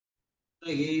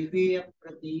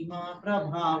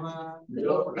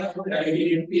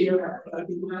लोका-त्रयेऽपि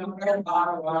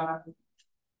अप्रतिमा-प्रभावा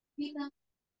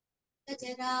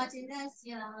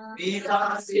carācarasya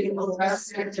pitāsi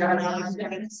lokasya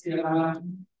carācarasya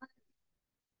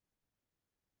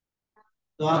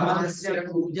tvam-asya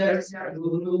pūjyaś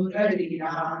gurur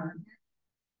garīyān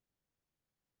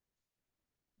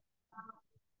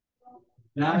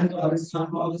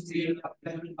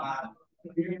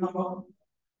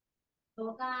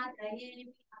loka-traye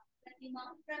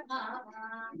apratima-prabhāva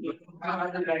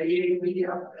loka-traye.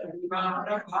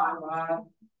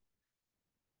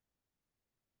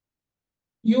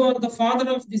 You are the father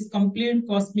of this complete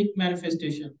cosmic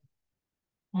manifestation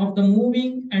of the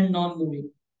moving and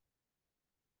non-moving.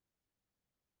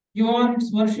 You are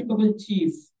its worshipable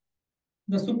chief,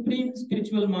 the supreme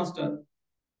spiritual master.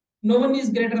 No one is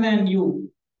greater than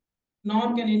you,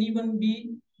 nor can anyone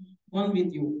be one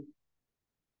with you.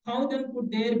 How then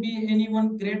could there be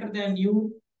anyone greater than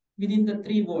you within the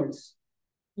three worlds,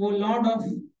 O Lord of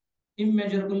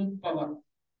immeasurable power?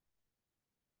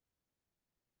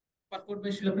 Purport by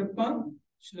Srila Prabhupada.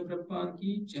 Srila Prabhupada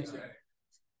ki jai.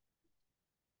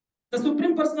 The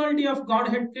Supreme Personality of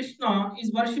Godhead Krishna is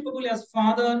worshipable as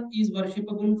Father is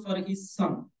worshipable for his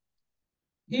Son.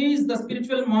 He is the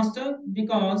spiritual master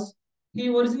because he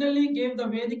originally gave the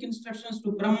Vedic instructions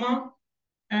to Brahma,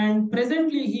 and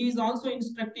presently he is also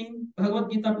instructing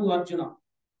Bhagavad Gita to Arjuna.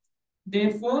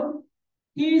 Therefore,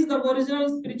 he is the original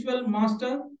spiritual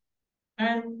master,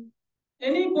 and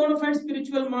any bona fide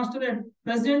spiritual master at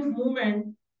present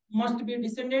moment must be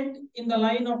descendant in the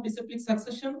line of disciplic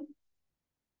succession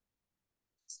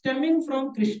stemming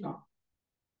from Krishna.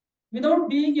 Without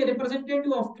being a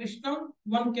representative of Krishna,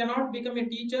 one cannot become a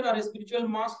teacher or a spiritual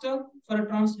master for a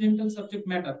transcendental subject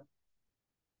matter.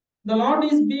 The Lord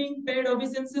is being paid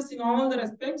obeisances in all the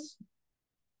respects.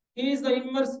 He is the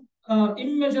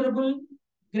immeasurable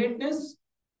greatness.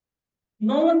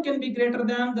 No one can be greater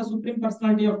than the Supreme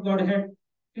Personality of Godhead,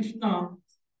 Krishna,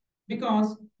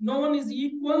 because no one is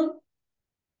equal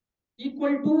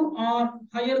to or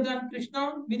higher than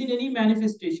Krishna within any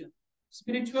manifestation,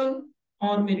 spiritual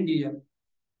or material.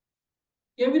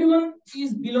 Everyone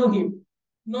is below him.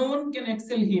 No one can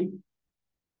excel him.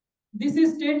 This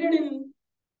is stated in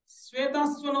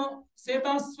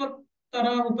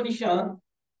Svetasvatara Upanishad.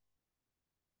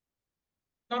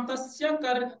 Natasya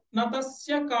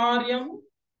karyam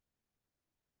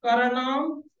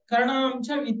karanam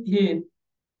cha vidhyet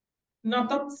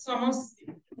natat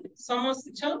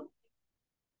samascha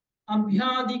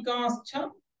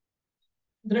abhyadhikaḥ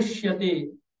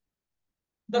drishyate.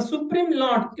 The Supreme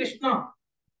Lord Krishna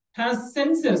has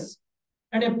senses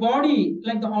and a body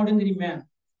like the ordinary man.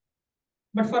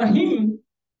 But for him,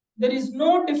 there is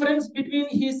no difference between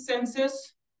his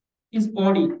senses, his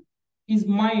body, his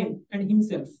mind, and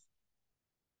himself.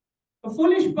 The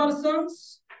foolish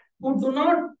persons who do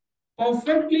not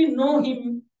perfectly know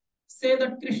him say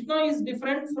that Krishna is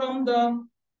different from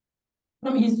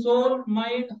his soul,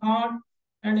 mind, heart,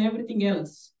 and everything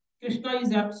else. Krishna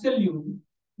is absolute.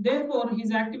 Therefore,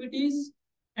 his activities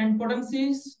and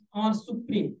potencies are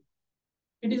supreme.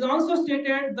 It is also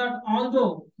stated that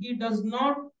although he does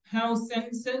not have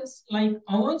senses like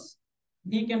ours,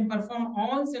 he can perform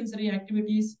all sensory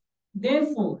activities.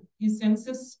 Therefore, his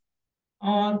senses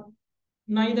are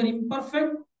neither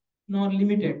imperfect nor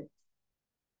limited.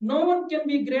 No one can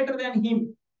be greater than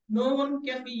him. No one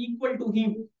can be equal to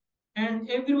him. And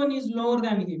everyone is lower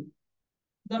than him.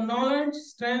 The knowledge,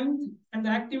 strength, and the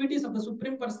activities of the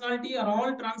Supreme Personality are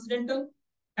all transcendental,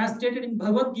 as stated in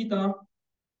Bhagavad Gita.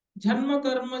 Janma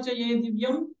karma cha ye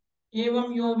divyam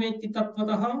evam yo veti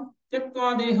tatvatah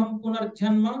tyaktva deham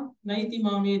punarjanma naiti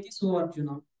mameti so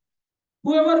Arjuna.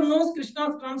 Whoever knows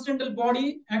Krishna's transcendental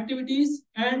body, activities,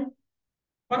 and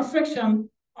perfection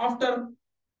after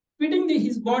quitting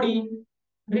his body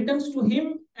returns to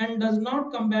him and does not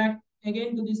come back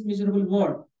again to this miserable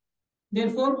world.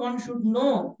 Therefore, one should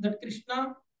know that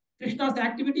Krishna's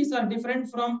activities are different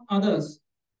from others.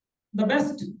 The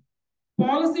best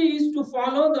policy is to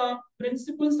follow the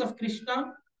principles of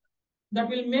Krishna that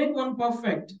will make one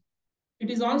perfect. It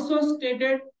is also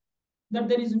stated that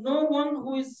there is no one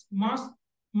who is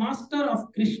master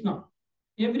of Krishna.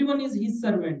 Everyone is his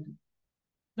servant.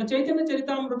 The Chaitanya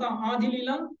Charitamrita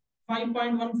Adhilila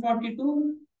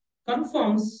 5.142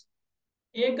 confirms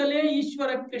Ekale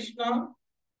Ishvara Krishna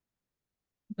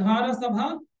Dhara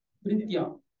Sabha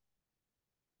Britya.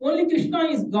 Only Krishna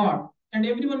is God and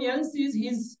everyone else is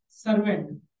his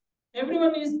servant.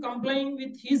 Everyone is complying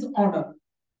with his order.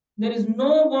 There is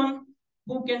no one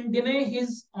who can deny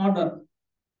his order.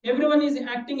 Everyone is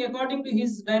acting according to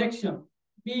his direction.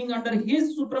 being under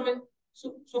his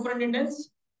superintendence,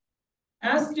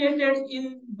 as stated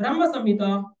in Brahma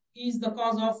Samhita, he is the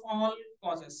cause of all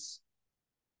causes.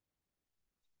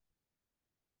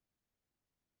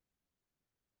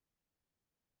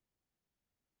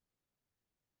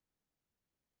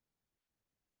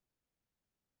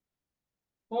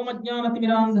 Om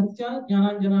Ajnanatimirandhasya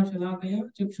Jnananjanashalakaya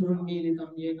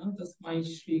Chakshurunmilitam Yena Tasmai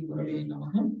Shri Gurave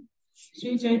Namaha.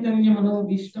 Shri Chaitanya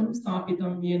Manobhishtam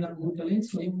Sthapitam Yena Bhutale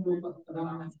Swayam Rupa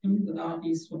Tadanatyam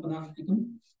Dadati Swapadantikam.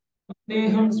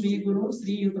 Deham Sri Guru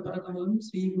Sri Yutaparakamam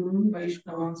Sri Guru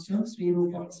Vaishnavansya Sri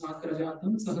Rupam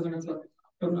Sakrajatam Sahagana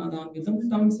Karunadamritam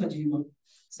Tam Sajivam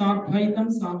Sadvaitam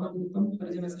Savadhutam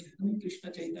Parajanasahitam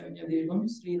Krishna Chaitanya Devam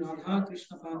Sri Radha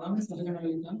Krishna Padam Sahagana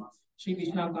Lalitam Sri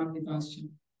Vishakāntitāsya.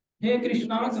 He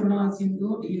Krishna Karuna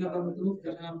Sindhu Dīlavantu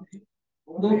Prajapati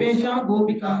Gopesha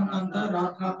Gopika Kanta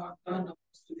Radha Kanta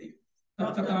Namastude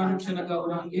Taptakanchana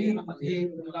Gaurange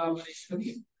Radhe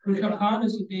Vrindāvaneshwari Rishabhanu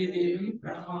Sute Devi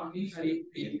Pranamami Hari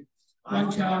Priya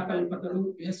Vancha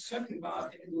Kalpatarubhyasya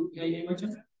Kripasinudhya Evacha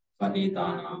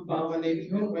Patitanam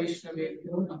Pavanebhyo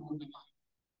Vaishnavebhyo Namo Namah.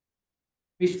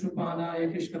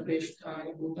 Vishnupadaya Krishna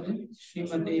Preshtaya Bhutale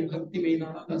Srimate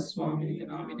Bhaktivedanta Swamini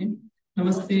Namini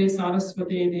Namaste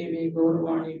Saraswate Devi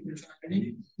Gauravani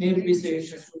Prachakani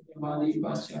Nirvisesha Shuddhavadi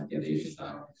Paschatya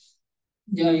Deshata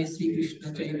Jai Sri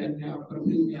Krishna Chaitanya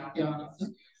Prabhu Nityananda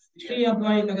Shri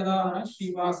Advaita Gadadhara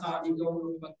Srivasadi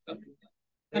Gaur Bhakta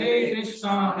Hare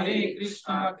Krishna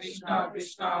Krishna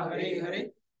Krishna Hare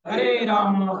Hare Hare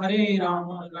Rama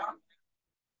Rama.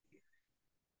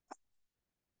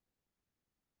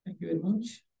 Thank you very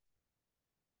much.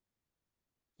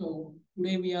 So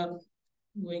today we are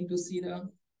going to see the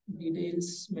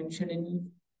details mentioned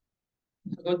in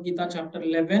Bhagavad Gita chapter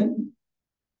 11,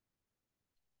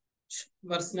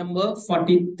 verse number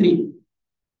 43.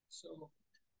 So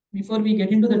before we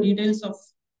get into the details of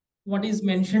what is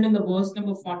mentioned in the verse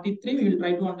number 43, we will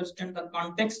try to understand the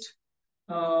context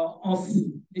of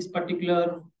this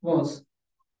particular verse.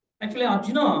 Actually,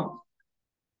 Arjuna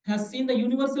has seen the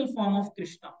universal form of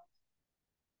Krishna.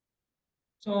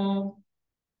 So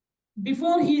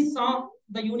before he saw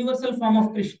the universal form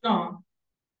of Krishna,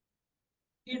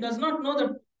 he does not know that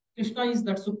Krishna is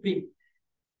that supreme.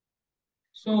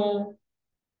 So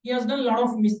he has done a lot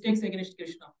of mistakes against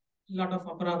Krishna. A lot of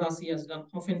aparadhas he has done,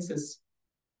 offenses.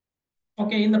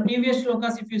 Okay, in the previous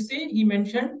shlokas, if you see, he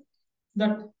mentioned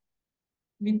that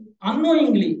with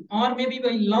unknowingly, or maybe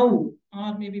by love,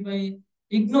 or maybe by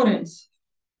ignorance,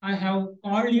 I have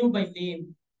called you by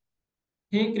name.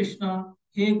 Hey Krishna,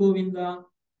 hey Govinda,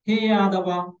 hey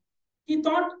Yadava. He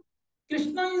thought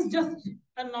Krishna is just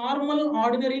a normal,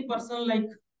 ordinary person like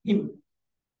him.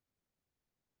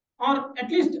 Or at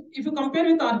least if you compare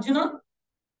with Arjuna,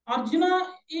 Arjuna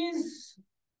is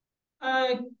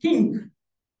a king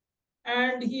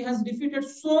and he has defeated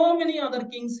so many other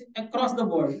kings across the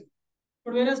world.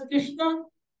 But whereas Krishna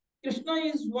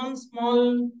is one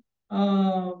small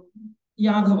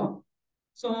Yadava.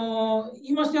 So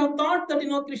he must have thought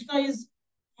that, Krishna is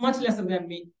much lesser than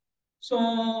me.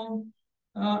 So,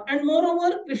 and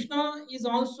moreover, Krishna is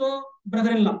also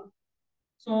brother-in-law.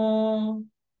 So,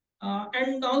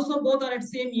 and also both are at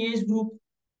same age group.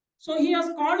 So he has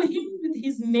called him with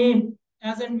his name,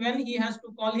 as and when he has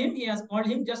to call him, he has called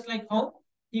him just like how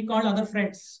he called other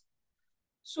friends.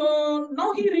 So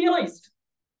now he realized,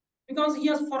 because he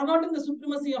has forgotten the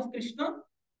supremacy of Krishna,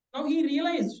 now he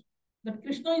realized that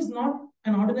Krishna is not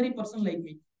an ordinary person like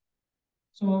me.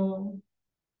 So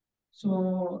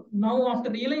now after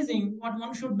realizing what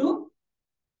one should do,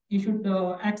 he should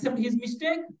accept his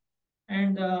mistake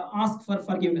and ask for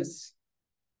forgiveness.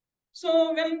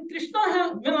 So when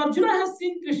Arjuna has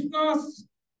seen Krishna's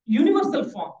universal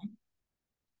form,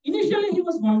 initially he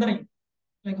was wondering,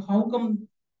 like, how come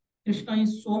Krishna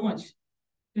is so much?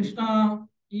 Krishna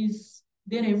is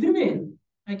there everywhere.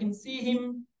 I can see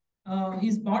him,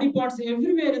 his body parts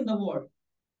everywhere in the world.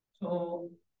 So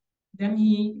then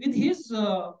he, with his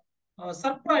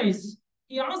surprise,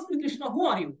 he asked Krishna, who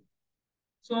are you?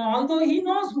 So although he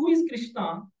knows who is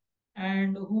Krishna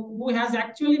and who has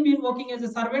actually been working as a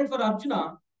servant for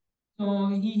Arjuna, so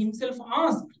he himself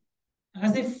asked,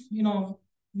 as if,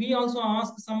 we also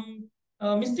ask some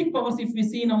mystic powers if we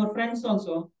see in our friends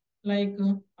also, like,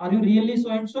 are you really so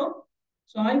and so?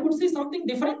 So I could see something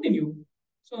different in you.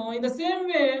 So in the same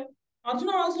way,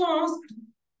 Arjuna also asked,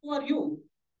 who are you?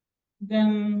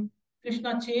 Then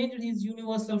Krishna changed his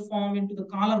universal form into the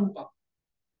Kala Rupa.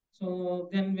 So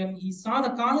then when he saw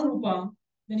the Kala Rupa,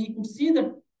 then he could see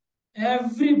that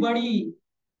everybody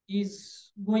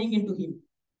is going into him.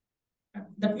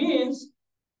 That means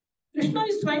Krishna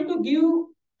is trying to give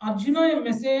Arjuna a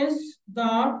message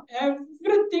that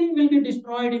everything will be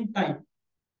destroyed in time.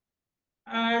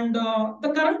 And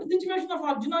the current situation of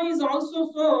Arjuna is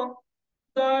also so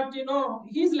that,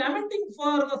 he is lamenting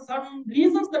for some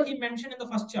reasons that he mentioned in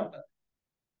the first chapter.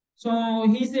 So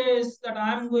he says that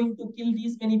I'm going to kill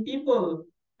these many people,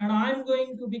 and I'm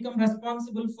going to become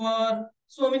responsible for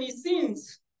so many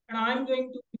sins, and I'm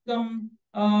going to become,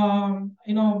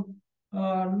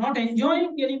 not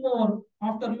enjoying anymore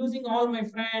after losing all my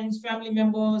friends, family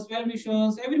members,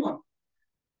 well-wishers, everyone.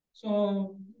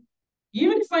 So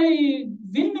even if I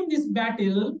win in this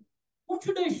battle, whom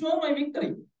should I show my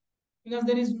victory? Because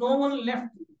there is no one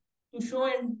left to show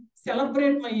and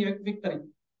celebrate my victory.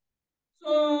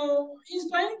 So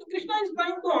Krishna is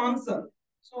trying to answer.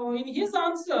 So in his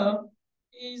answer,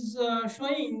 is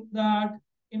showing that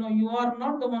you are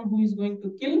not the one who is going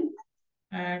to kill,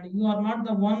 and you are not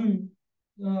the one.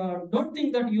 Don't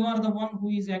think that you are the one who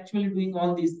is actually doing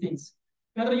all these things.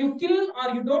 Whether you kill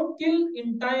or you don't kill,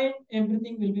 in time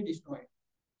everything will be destroyed.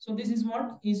 So this is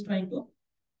what he is trying to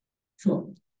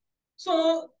show.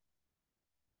 So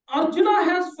Arjuna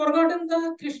has forgotten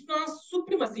the Krishna's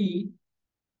supremacy,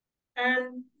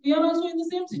 and we are also in the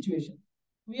same situation.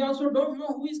 We also don't know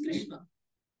who is Krishna,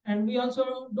 and we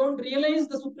also don't realize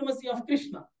the supremacy of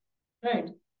Krishna, right?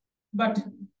 But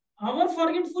our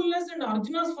forgetfulness and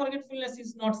Arjuna's forgetfulness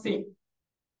is not same.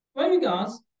 Why?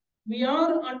 Because we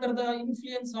are under the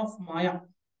influence of Maya.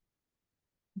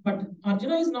 But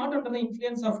Arjuna is not under the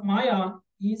influence of Maya,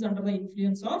 he is under the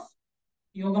influence of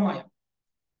Yoga Maya.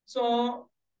 So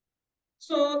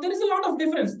there is a lot of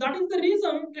difference. That is the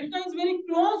reason Krishna is very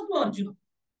close to Arjuna.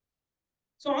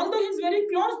 So although he is very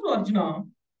close to Arjuna,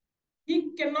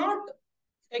 he cannot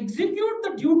execute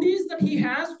the duties that he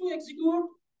has to execute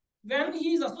when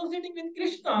he is associating with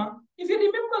Krishna, if he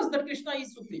remembers that Krishna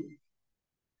is supreme.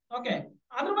 Okay.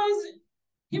 Otherwise,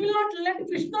 he will not let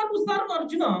Krishna to serve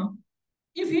Arjuna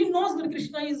if he knows that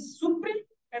Krishna is supreme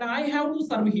and I have to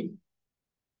serve him.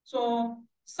 So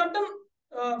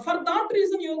for that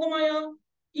reason, Yogamaya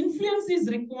influence is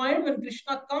required when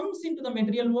Krishna comes into the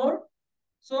material world.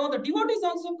 So the devotees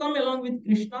also come along with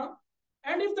Krishna.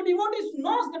 And if the devotees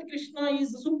knows that Krishna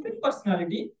is the supreme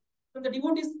personality, then the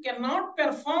devotees cannot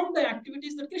perform the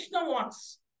activities that Krishna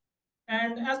wants.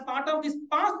 And as part of these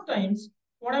pastimes,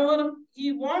 whatever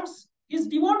he wants his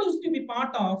devotees to be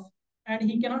part of, and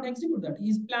he cannot execute that.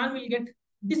 His plan will get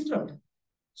disturbed.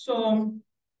 So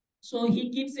he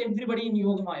keeps everybody in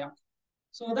Yogamaya,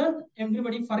 so that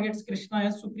everybody forgets Krishna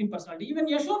as supreme personality. Even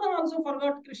Yashoda also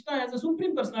forgot Krishna as a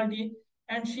supreme personality,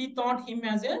 and she thought him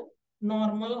as a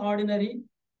normal, ordinary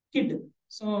kid.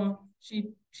 So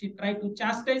she tried to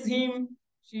chastise him,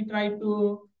 she tried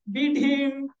to beat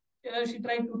him, she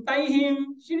tried to tie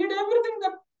him. She did everything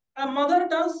that a mother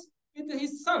does with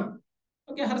his son,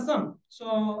 okay, her son.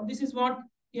 So this is what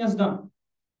he has done.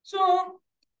 So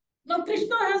now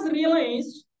Arjuna has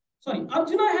realized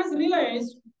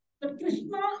that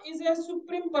Krishna is a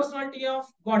supreme personality of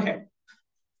Godhead.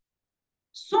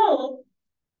 So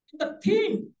the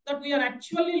theme that we are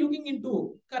actually looking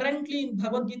into currently in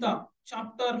Bhagavad Gita,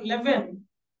 chapter 11,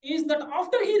 is that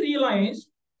after he realized,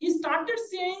 he started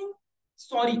saying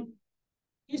sorry.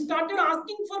 He started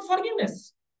asking for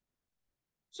forgiveness.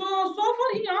 So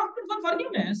far he asked for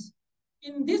forgiveness.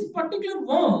 In this particular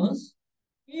verse,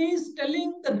 he is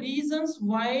telling the reasons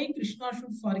why Krishna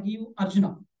should forgive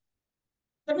Arjuna.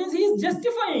 That means he is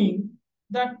justifying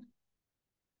that,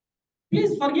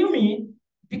 please forgive me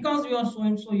because you are so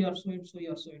and so, you are so and so,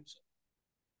 you are so and so.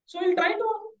 So we'll try to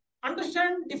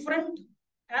understand different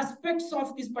aspects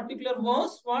of this particular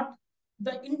verse, what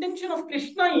the intention of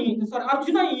Krishna is, for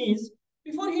Arjuna is,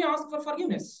 before he asks for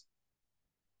forgiveness.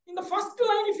 In the first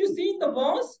line, if you see in the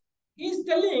verse, he is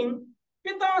telling,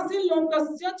 pitāsi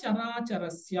lokasya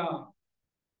carācarasya.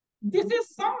 This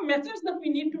is some message that we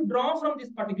need to draw from this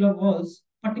particular verse,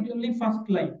 particularly first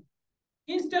line.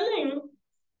 He is telling,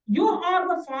 you are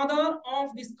the father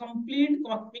of this complete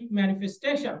cosmic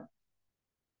manifestation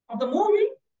of the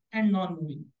moving and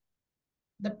non-moving.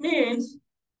 That means,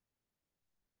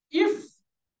 if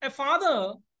a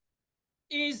father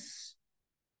is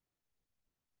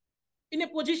in a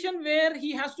position where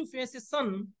he has to face a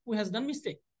son who has done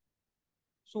mistake,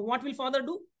 so what will father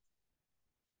do?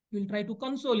 He will try to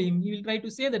console him. He will try to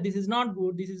say that this is not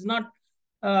good. This is not,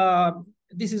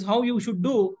 this is how you should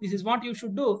do. This is what you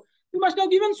should do. You must have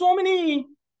given so many,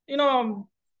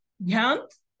 gyan,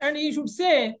 and he should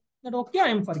say that, okay, I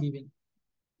am forgiving.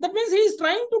 That means he is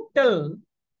trying to tell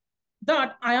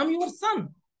that I am your son.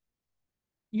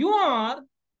 You are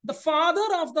the father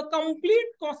of the complete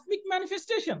cosmic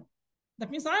manifestation. That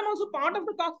means I am also part of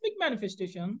the cosmic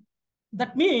manifestation.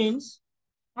 That means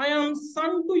I am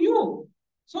son to you,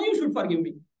 so you should forgive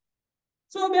me.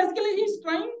 So basically, he's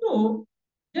trying to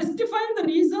justify the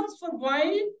reasons for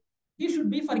why he should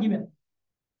be forgiven.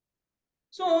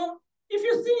 So if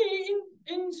you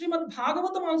see in Srimad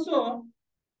Bhagavatam also,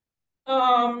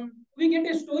 we get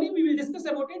a story, we will discuss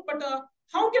about it, but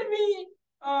how can we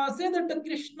say that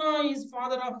Krishna is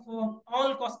father of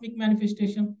all cosmic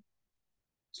manifestation?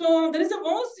 So there is a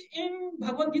verse in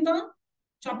Bhagavad Gita,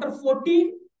 chapter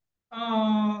 14.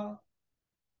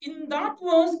 In that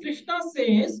verse, Krishna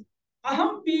says,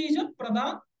 Aham bija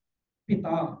prada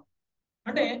pita.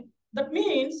 And that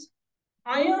means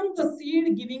I am the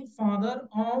seed giving father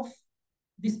of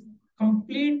this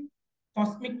complete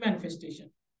cosmic manifestation.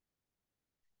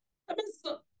 That means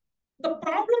the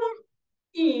problem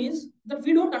is that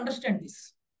we don't understand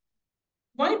this.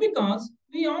 Why? Because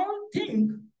we all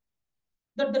think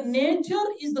that the nature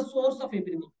is the source of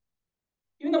everything.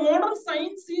 Even the modern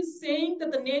science is saying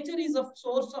that the nature is a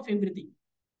source of everything.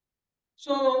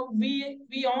 So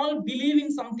we all believe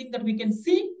in something that we can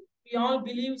see. We all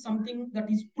believe something that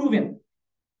is proven.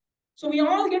 So we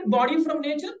all get body from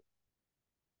nature.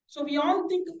 So we all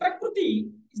think Prakriti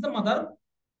is the mother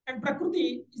and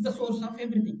Prakriti is the source of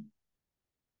everything.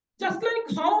 Just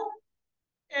like how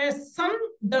a son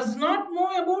does not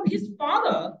know about his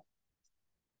father,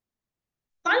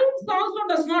 science also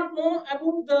does not know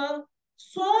about the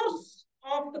source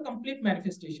of the complete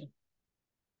manifestation.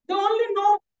 They only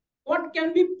know what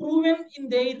can be proven in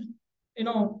their,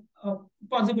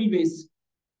 possible ways.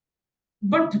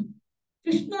 But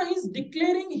Krishna is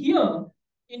declaring here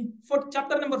in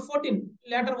chapter number 14,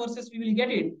 later verses we will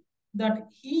get it, that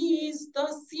he is the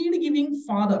seed-giving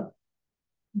father.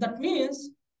 That means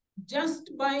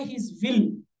just by his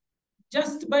will,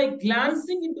 just by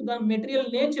glancing into the material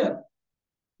nature,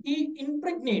 he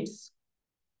impregnates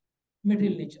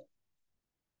material nature.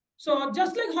 So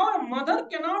just like how a mother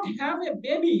cannot have a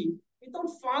baby without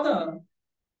father,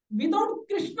 without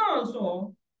Krishna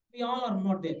also, we all are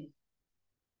not there.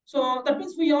 So that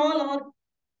means we all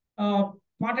are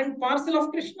part and parcel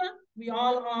of Krishna. We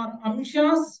all are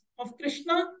amshas of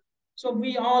Krishna. So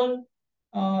we all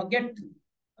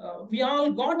we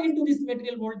all got into this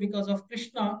material world because of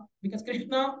Krishna, because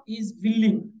Krishna is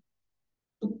willing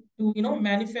to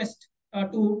manifest,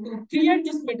 to create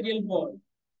this material world.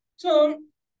 So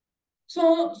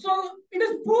it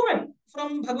is proven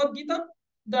from Bhagavad Gita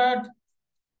that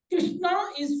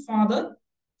Krishna is father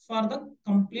for the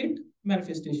complete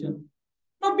manifestation.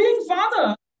 Now, being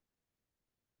father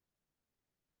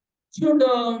should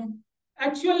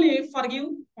actually forgive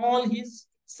all his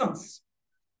sons.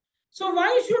 So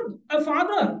why should a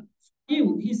father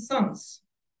forgive his sons?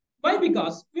 Why?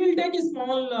 Because we will take a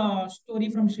small story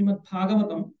from Srimad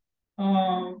Bhagavatam.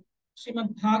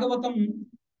 Srimad Bhagavatam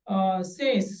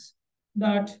says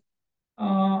that,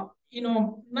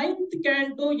 9th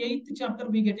canto, 8th chapter,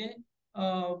 we get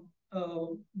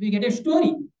a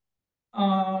story.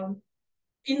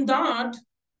 In that,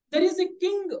 there is a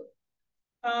king.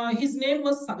 His name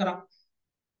was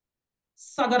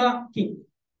Sagara king.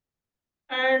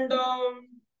 And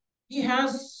he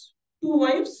has 2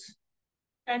 wives.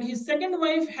 And his second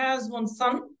wife has 1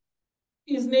 son.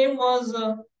 His name was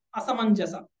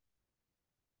Asamanjasa.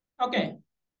 Okay.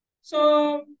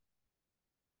 So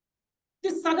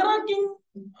this Sagara king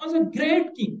was a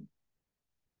great king.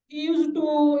 He used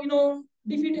to,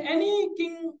 defeat any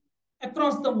king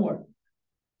across the world.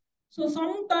 So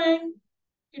sometime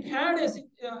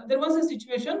there was a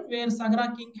situation where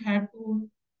Sagara king had to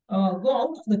go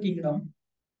out of the kingdom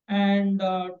and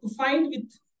to fight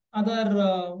with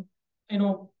other,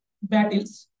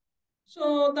 battles.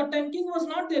 So that time king was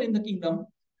not there in the kingdom.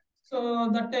 So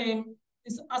that time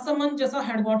this Asamanjasa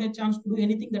had got a chance to do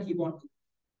anything that he wanted.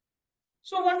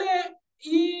 So one day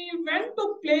he went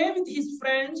to play with his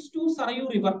friends to Sarayu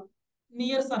River,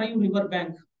 near Sarayu River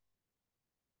bank.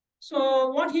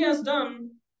 So what he has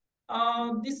done,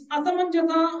 this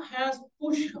Asamanjasa has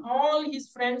pushed all his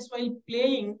friends while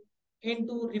playing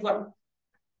into river.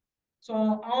 So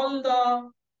all the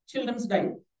children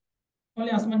died.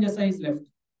 Only Asamanjasa is left.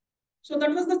 So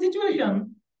that was the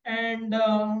situation, and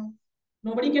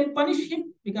nobody can punish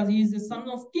him because he is the son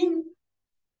of king.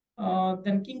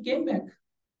 Then king came back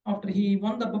after he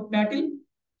won the battle.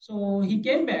 So he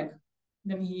came back.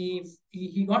 Then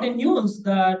he got a news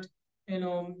that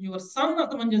your son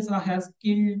Asamanjasa has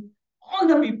killed all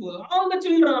the people, all the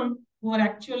children who are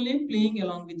actually playing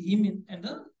along with him in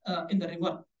the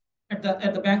river, at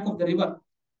the bank of the river.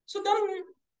 So then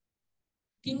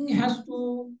king has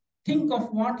to think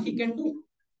of what he can do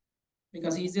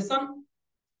because he is a son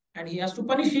and he has to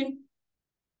punish him.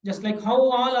 Just like how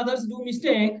all others do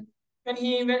mistake,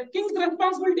 king's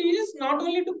responsibility is not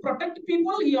only to protect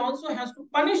people, he also has to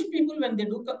punish people when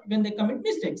they commit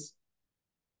mistakes.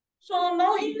 So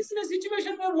now he is in a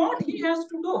situation where what he has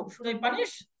to do? Should I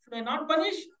punish? Should I not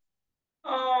punish?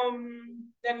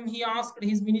 Then he asked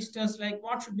his ministers, like,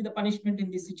 what should be the punishment in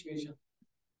this situation?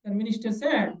 The minister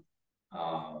said,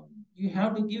 you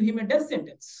have to give him a death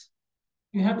sentence.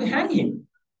 You have to hang him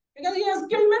because he has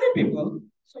killed many people.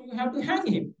 So you have to hang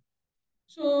him.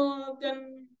 So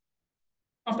then,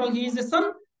 after all, he is a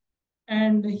son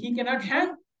and he cannot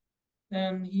hang.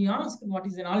 Then he asked, what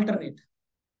is an alternate?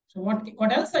 So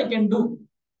what else I can do?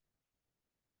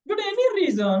 Due to any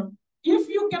reason, if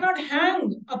you cannot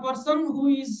hang a person who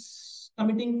is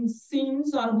committing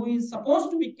sins or who is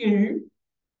supposed to be killed,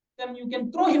 then you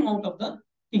can throw him out of the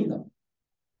kingdom.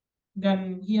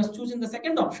 Then he has chosen the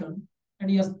second option and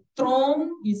he has thrown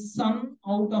his son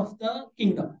out of the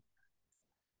kingdom.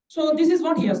 So this is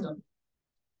what he has done.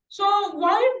 So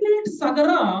why did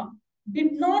Sagara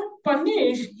did not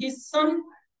punish his son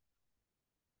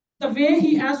the way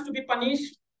he has to be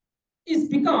punished is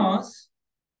because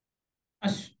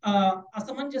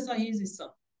Asamanjasa, he is his son.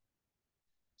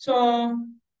 So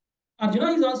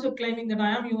Arjuna is also claiming that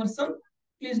I am your son.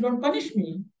 Please don't punish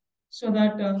me so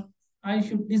that I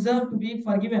should deserve to be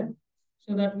forgiven.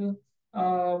 So that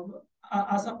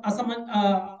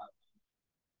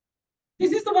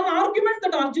this is the one argument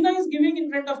that Arjuna is giving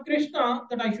in front of Krishna,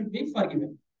 that I should be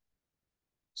forgiven.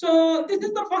 So this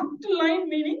is the first line,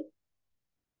 meaning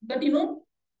that,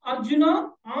 Arjuna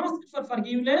asked for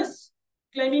forgiveness,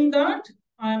 claiming that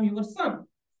I am your son.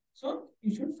 So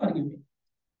you should forgive me.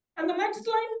 And the next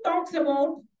line talks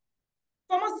about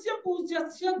tvam-asya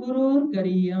pūjyaś gurur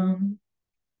garīyān.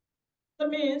 That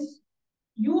means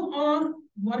you are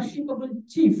worshipable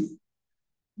chief,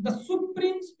 the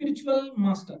supreme spiritual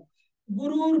master,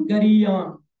 gurur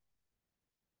garīyān.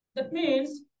 That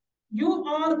means you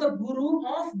are the guru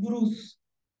of gurus,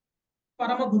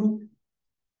 parama guru.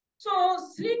 So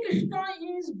Sri Krishna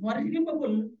is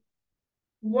worshipable.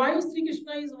 Why Sri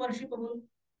Krishna is worshipable?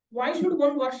 Why should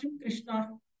one worship Krishna?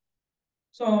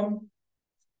 So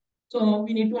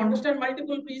we need to understand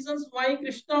multiple reasons why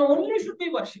Krishna only should be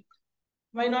worshipped.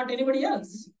 Why not anybody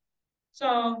else?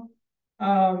 So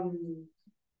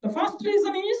the first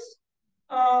reason is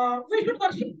we should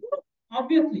worship Guru,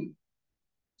 obviously.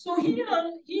 So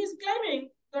here he is claiming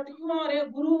that you are a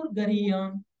guru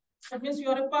garīyān. That means you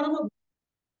are a parama guru.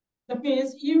 That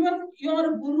means even you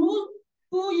are a guru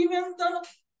to even the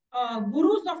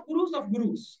gurus of gurus of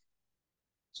gurus.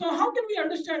 So how can we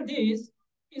understand this?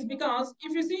 Is because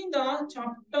if you see in the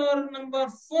chapter number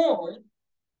 4,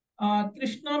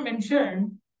 Krishna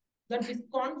mentioned that this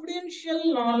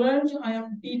confidential knowledge I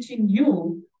am teaching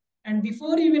you, and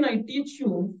before even I teach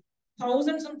you,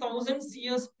 thousands and thousands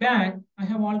years back, I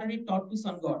have already taught to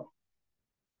sun god.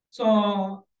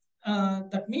 So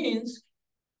that means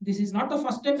this is not the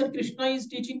first time that Krishna is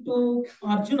teaching to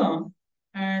Arjuna,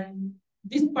 and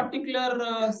this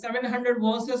particular 700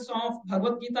 verses of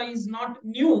Bhagavad Gita is not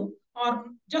new or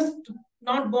just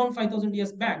not born 5,000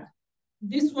 years back.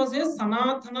 This was a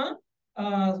Sanatana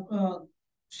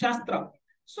Shastra.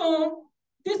 So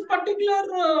this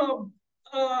particular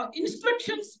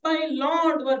instructions by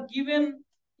Lord were given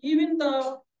even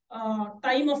the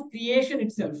time of creation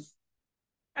itself.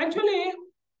 Actually,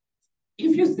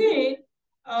 if you see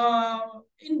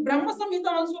in Brahma Samhita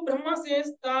also, Brahma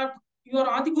says that you are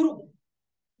Adi Guru,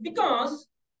 because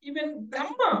even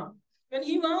Brahma, when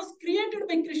he was created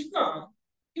by Krishna,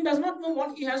 he does not know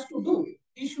what he has to do.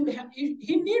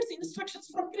 He needs instructions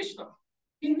from Krishna.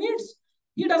 He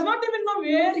does not even know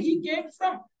where he came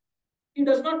from. He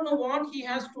does not know what he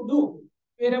has to do.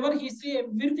 Wherever he sees,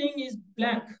 everything is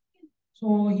blank.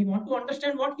 So he wants to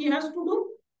understand what he has to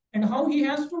do and how he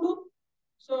has to do.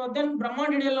 So then Brahma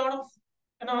did a lot of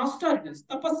austerities.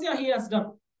 Tapasya he has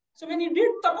done. So when he did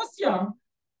tapasya,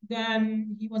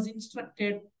 then he was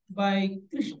instructed by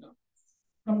Krishna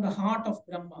from the heart of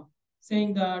Brahma,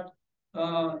 saying that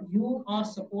you are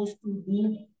supposed to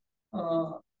do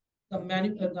the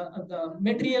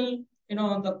material,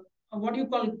 what you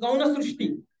call gauna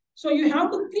srishti. So you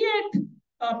have to create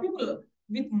people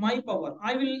with my power.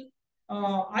 I will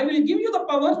give you the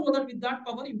power so that with that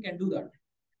power you can do that.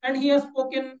 And he has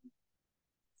spoken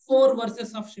 4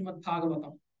 verses of Srimad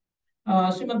Bhagavatam.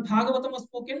 Srimad Bhagavatam was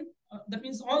spoken. That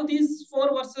means all these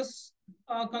 4 verses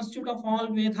constitute of all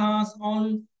Vedas,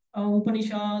 all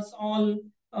Upanishads, all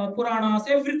Puranas.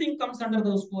 Everything comes under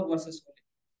those 4 verses.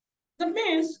 That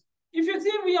means, if you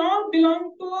see, we all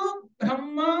belong to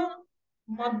Brahma,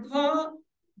 Madhva,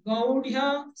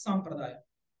 Gaudhya, Sampradaya.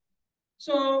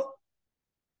 So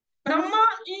Brahma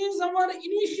is our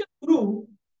initial guru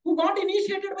who got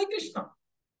initiated by Krishna.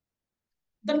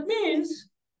 That means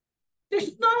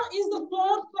Krishna is the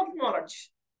source of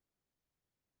knowledge.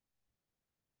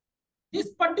 This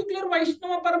particular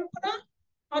Vaishnava Parampara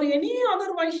or any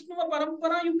other Vaishnava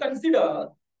Parampara you consider,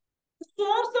 the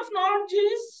source of knowledge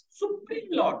is Supreme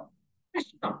Lord,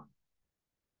 Krishna.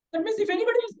 That means if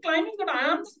anybody is claiming that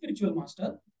I am the spiritual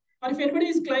master, or if anybody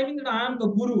is claiming that I am the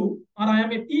guru, or I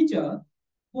am a teacher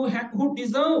who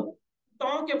deserve to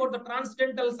talk about the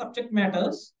transcendental subject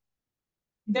matters,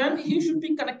 then he should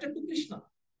be connected to Krishna.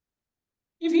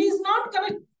 If he is not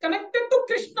connected to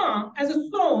Krishna as a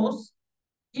source,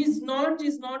 his knowledge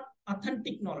is not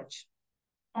authentic knowledge,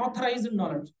 authorized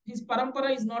knowledge. His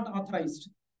parampara is not authorized.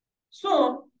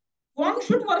 So one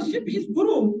should worship his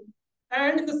guru,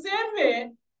 and in the same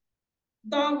way,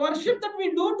 the worship that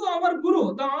we do to our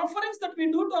guru, the offerings that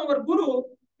we do to our guru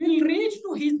will reach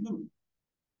to his guru,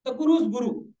 the guru's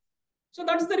guru. So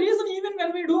that's the reason even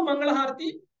when we do Mangala Harati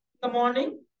in the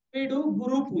morning, we do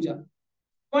Guru Puja.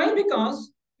 Why?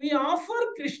 Because we offer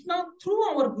Krishna through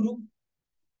our guru.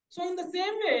 So in the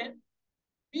same way,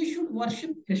 we should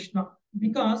worship Krishna,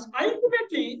 because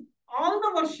ultimately all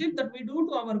the worship that we do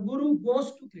to our guru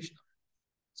goes to Krishna.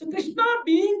 So Krishna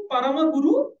being Parama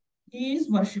Guru, he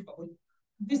is worshipable.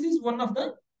 This is one of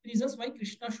the reasons why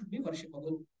Krishna should be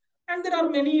worshipable. And there are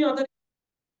many other.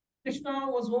 Krishna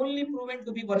was only proven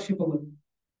to be worshipable.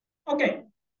 Okay.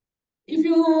 If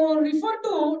you refer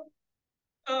to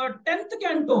 10th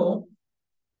canto,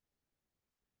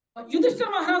 Yudhishthira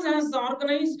Maharaj has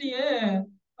organized a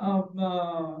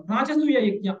Rajasuya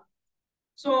Yajna.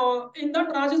 So in that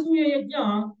Rajasuya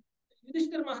Yajna,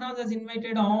 Yudhishthira Maharaj has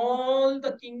invited all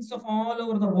the kings of all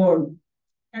over the world,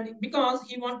 and because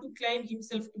he wants to claim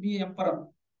himself to be emperor,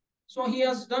 so he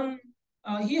has done.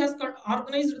 He has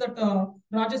organized that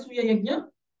Rajasuya Yajna.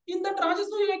 In that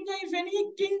Rajasuya Yajna, if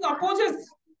any king opposes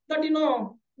that,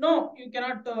 no, you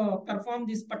cannot perform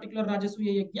this particular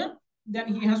Rajasuya Yajna,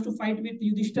 then he has to fight with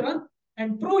Yudhishthira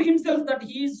and prove himself that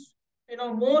he is,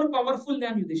 more powerful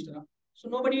than Yudhishthira. So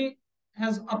nobody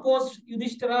has opposed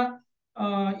Yudhishthira,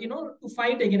 to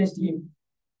fight against him.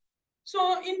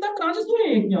 So in that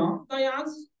Rajasuya Yajna,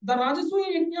 the Rajasuya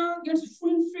Yajna gets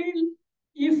fulfilled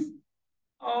if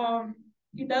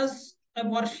he does a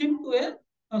worship to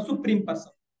a supreme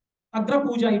person. Agra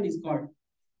Puja it is called.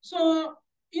 So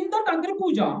in that Agra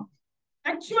Puja,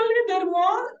 actually there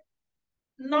were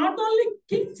not only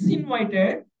kings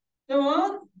invited, there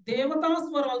were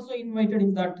devatas were also invited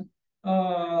in that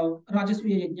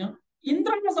Rajasuya Yajna.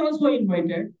 Indra was also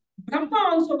invited. Brahma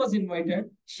also was invited.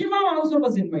 Shiva also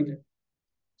was invited.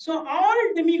 So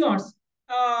all demigods,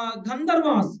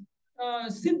 Gandharvas,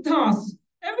 Siddhas,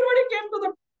 everybody came to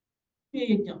the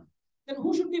Yajna. Then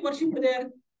who should be worshipped there?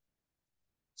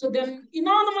 So then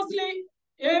unanimously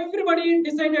everybody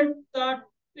decided that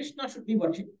Krishna should be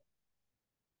worshipped.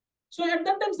 So at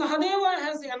that time Sahadeva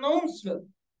has announced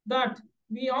that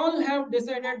we all have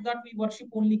decided that we worship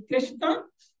only Krishna,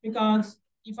 because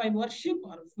if I worship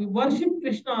or if we worship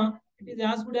Krishna, it is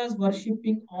as good as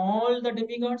worshipping all the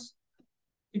demigods.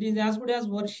 It is as good as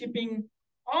worshipping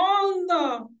all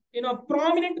the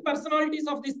prominent personalities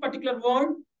of this particular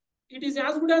world. It is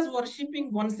as good as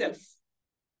worshipping oneself.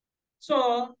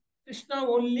 So Krishna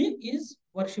only is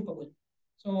worshipable.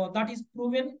 So that is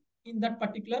proven in that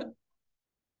particular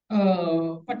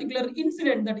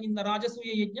incident, that in the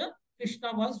Rajasuya Yajna,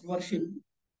 Krishna was worshipped.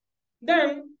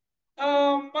 Then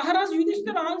Maharaj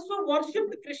Yudhishthira also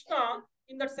worshipped Krishna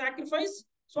in that sacrifice.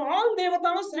 So all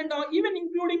devatas and even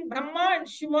including Brahma and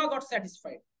Shiva got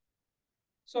satisfied.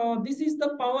 So this is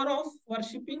the power of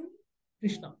worshipping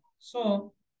Krishna.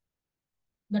 So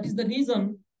that is the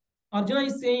reason Arjuna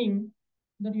is saying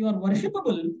that you are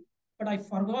worshipable, but I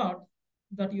forgot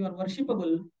that you are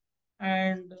worshipable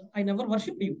and I never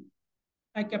worshipped you.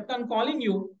 I kept on calling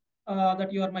you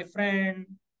that you are my friend,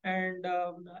 and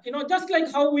just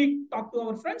like how we talk to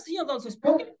our friends, he has also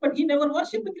spoken, but he never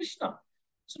worshipped Krishna.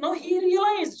 So now he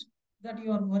realized that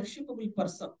you are a worshipable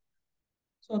person.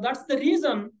 So that's the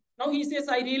reason. Now he says,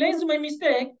 I realized my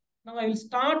mistake. Now I will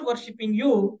start worshipping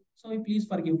you. So please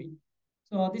forgive me.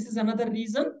 So this is another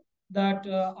reason that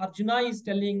Arjuna is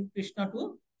telling Krishna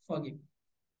to forgive.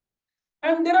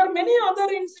 And there are many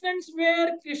other incidents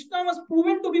where Krishna was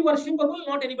proven to be worshipable,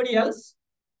 not anybody else.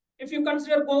 If you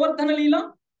consider Govardhana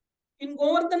Leela, in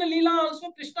Govardhana Leela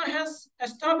also Krishna has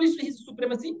established his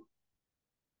supremacy.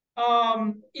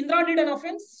 Indra did an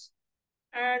offense,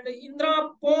 and Indra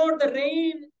poured the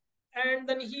rain, and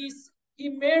then he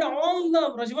made all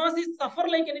the Vrajvasis suffer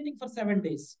like anything for 7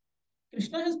 days.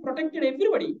 Krishna has protected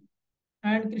everybody,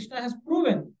 and Krishna has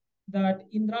proven that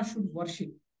Indra should worship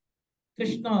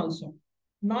Krishna also,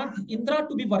 not Indra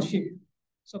to be worshipped.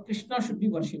 So Krishna should be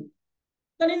worshipped.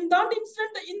 Then in that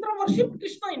instant, Indra worshipped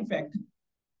Krishna, in fact.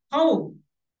 How?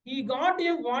 He got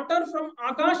a water from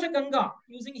Akasha Ganga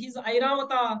using his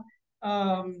Airavata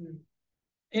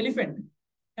elephant.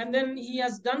 And then he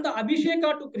has done the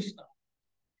Abhisheka to Krishna.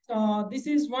 So this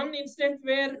is one instant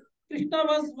where Krishna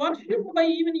was worshipped by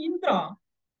even Indra.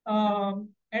 And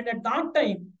at that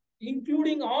time,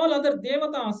 including all other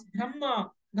devatas,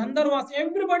 Brahma, Gandharvas,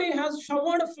 everybody has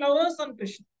showered flowers on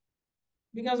Krishna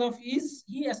because of he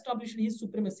established his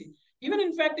supremacy. Even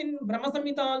in fact, in Brahma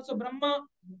Samhita also, Brahma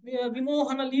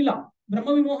Vimohana Leela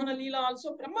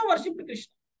also, Brahma worshipped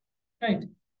Krishna. Right?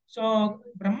 So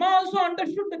Brahma also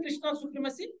understood the Krishna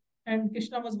supremacy, and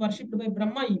Krishna was worshipped by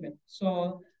Brahma even.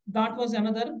 So that was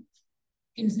another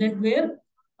incident where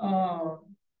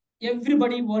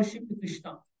everybody worshipped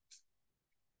Krishna.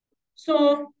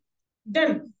 So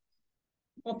then,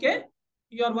 okay,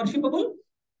 you are worshipable,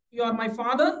 you are my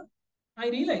father, I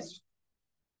realized.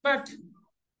 But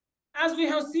as we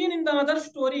have seen in the other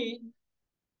story,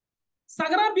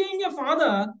 Sagara being a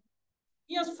father,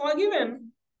 he has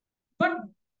forgiven, but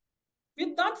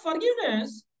with that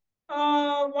forgiveness,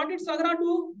 what did Sagara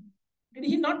do? Did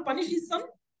he not punish his son?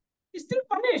 He still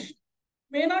punished.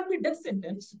 May not be death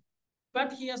sentence,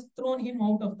 but he has thrown him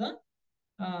out of the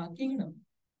kingdom.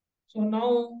 So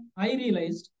now I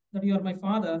realized that you are my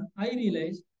father. I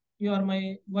realized you are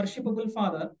my worshipable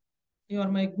father. You are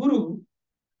my guru.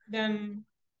 Then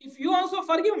if you also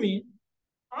forgive me,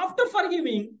 after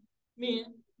forgiving me,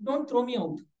 don't throw me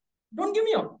out. Don't give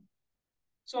me up.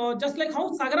 So just like how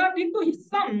Sagara did to his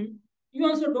son, you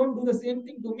also don't do the same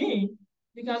thing to me,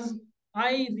 because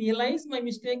I realized my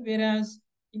mistake, whereas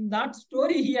in that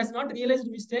story, he has not realized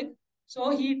mistake. So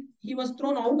he was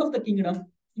thrown out of the kingdom.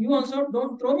 You also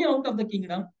don't throw me out of the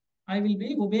kingdom. I will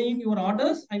be obeying your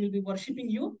orders. I will be worshipping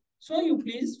you. So you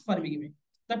please forgive me.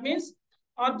 That means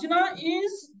Arjuna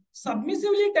is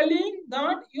submissively telling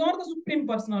that you are the Supreme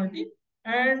Personality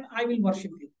and I will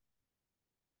worship you.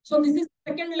 So this is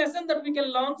the second lesson that we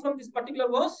can learn from this particular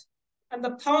verse. And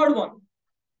the third one,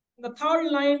 the third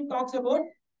line talks about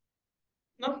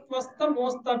natvasta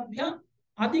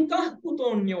abhyadhikaḥ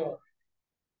kutonyo.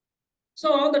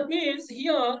 So that means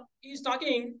here he is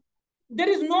talking, there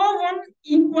is no one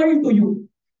equal to you.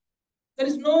 There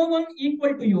is no one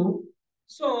equal to you.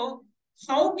 So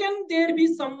how can there be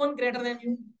someone greater than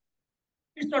you?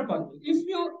 It's not possible. If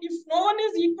no one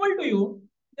is equal to you,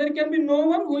 there can be no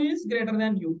one who is greater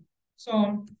than you.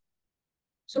 So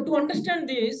to understand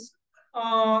this,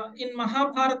 in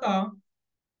Mahabharata,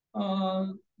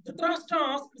 Dhritarashtra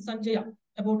asked Sanjaya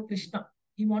about Krishna.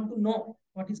 He wanted to know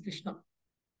what is Krishna.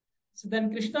 So then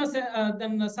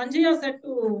then Sanjaya said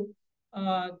to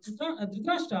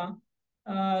Dhritarashtra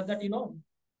that,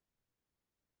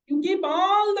 you keep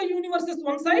all the universes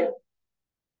one side,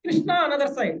 Krishna another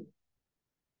side.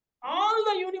 All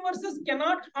the universes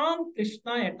cannot harm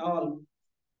Krishna at all.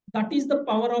 That is the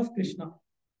power of Krishna.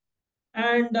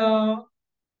 And all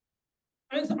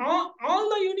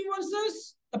the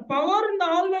universes, the power in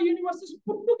all the universes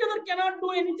put together cannot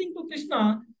do anything to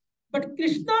Krishna. But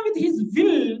Krishna, with his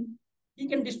will, he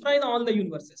can destroy all the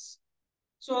universes.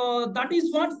 So that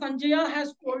is what Sanjaya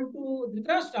has told to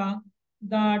Dhritarashtra,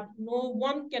 that no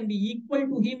one can be equal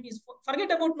to him.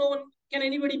 Forget about no one, can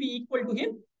anybody be equal to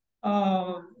him?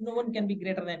 No one can be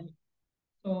greater than him.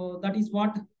 So that is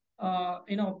what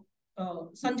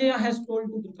Sanjaya has told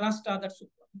to Dhritarashtra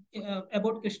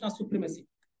about Krishna's supremacy.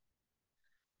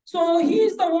 So he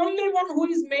is the only one who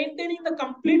is maintaining the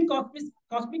complete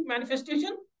cosmic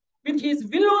manifestation. With his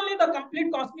will only the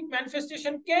complete cosmic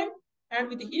manifestation came, and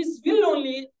with his will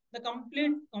only the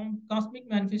complete cosmic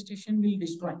manifestation will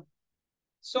destroy.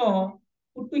 So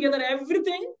put together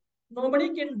everything,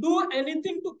 nobody can do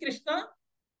anything to Krishna.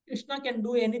 Krishna can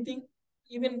do anything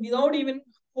even without even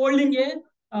holding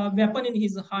a weapon in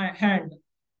his hand.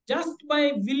 Just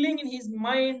by willing in his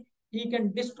mind, he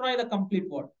can destroy the complete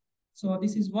world. So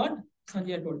this is what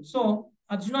Sanjaya told. So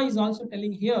Arjuna is also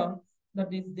telling here that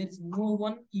there is no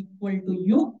one equal to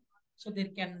you. So there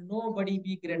can nobody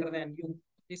be greater than you.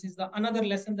 This is another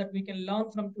lesson that we can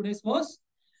learn from today's verse.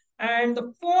 And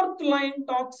the fourth line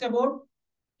talks about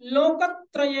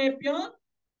loka-traye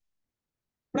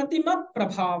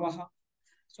apratima-prabhāva.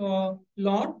 So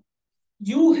Lord,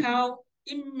 you have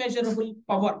immeasurable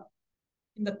power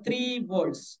in the three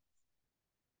worlds.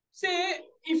 Say,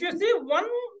 if you see one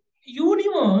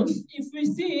universe, if we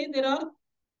see there are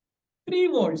three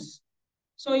worlds.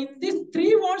 So in these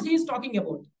three worlds he is talking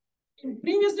about. In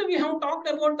previously we have talked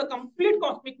about the complete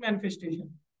cosmic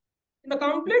manifestation. In the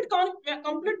complete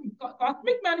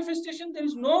cosmic manifestation, there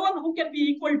is no one who can be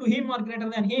equal to him or greater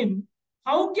than him.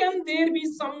 How can there be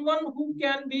someone who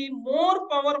can be more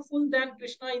powerful than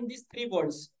Krishna in these three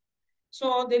worlds?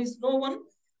 So there is no one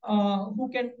who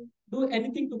can do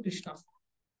anything to Krishna.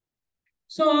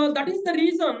 So that is the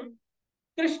reason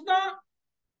Krishna,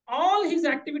 all his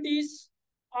activities,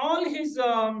 all his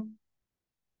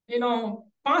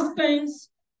pastimes,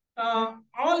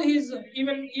 all his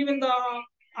even the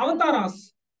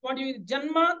avatars,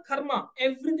 janma, karma,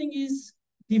 everything is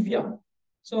divya.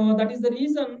 So that is the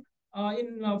reason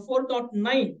in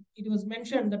 4.9 it was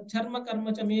mentioned that charma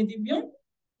karma cha me divyam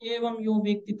evam yo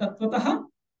vekti tatvatah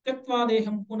tyaktva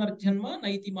deham punarjanma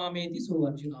naiti mameti so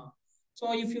Arjuna.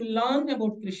 So if you learn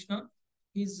about Krishna,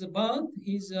 his birth,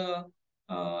 his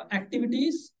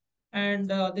activities, and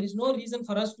there is no reason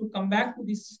for us to come back to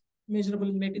this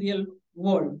measurable material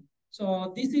world.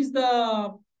 So this is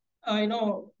the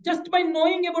just by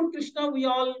knowing about Krishna, we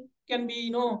all can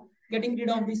be getting rid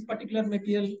of this particular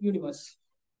material universe.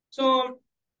 So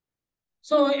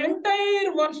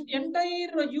entire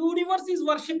universe is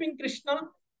worshipping Krishna,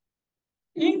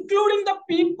 including the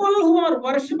people who are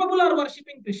worshipable are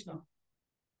worshipping Krishna.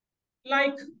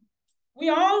 Like we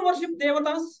all worship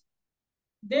devatas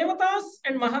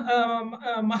and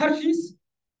maharshis,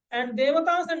 and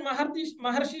devatas and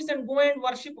maharshis and go and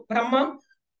worship Brahma,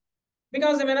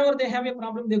 because whenever they have a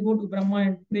problem, they go to Brahma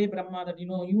and pray Brahma that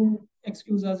you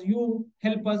excuse us, you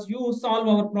help us, you solve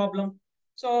our problem.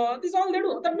 So this is all they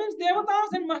do. That means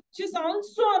devatas and maharshis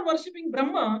also are worshipping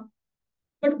Brahma,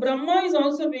 but Brahma is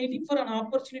also waiting for an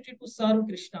opportunity to serve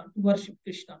Krishna, to worship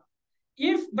Krishna.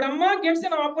 If Brahma gets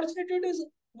an opportunity to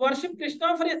worship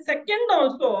Krishna for a second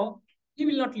also, he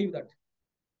will not leave that.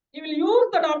 He will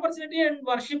use that opportunity and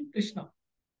worship Krishna.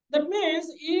 That means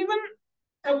even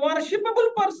a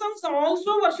worshipable persons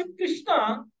also worship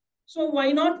Krishna. So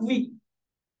why not we?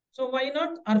 So why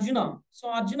not Arjuna? So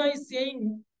Arjuna is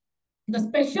saying the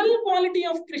special quality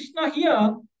of Krishna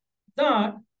here,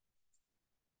 that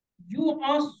you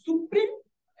are supreme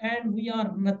and we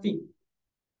are nothing.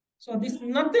 So this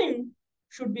nothing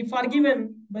should be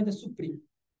forgiven by the Supreme.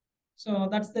 So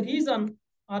that's the reason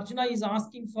Arjuna is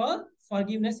asking for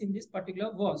forgiveness in this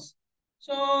particular verse.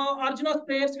 So Arjuna's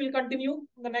prayers will continue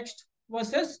in the next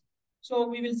verses. So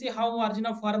we will see how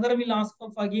Arjuna further will ask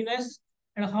for forgiveness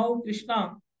and how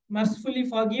Krishna mercifully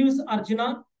forgives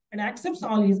Arjuna and accepts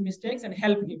all his mistakes and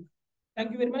help him.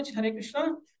 Thank you very much. Hare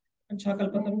Krishna.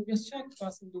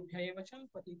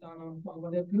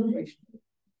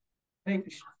 Hare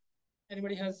Krishna.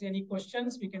 Anybody has any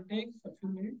questions we can take for a few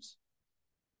minutes?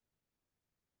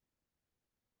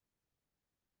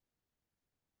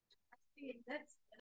 That's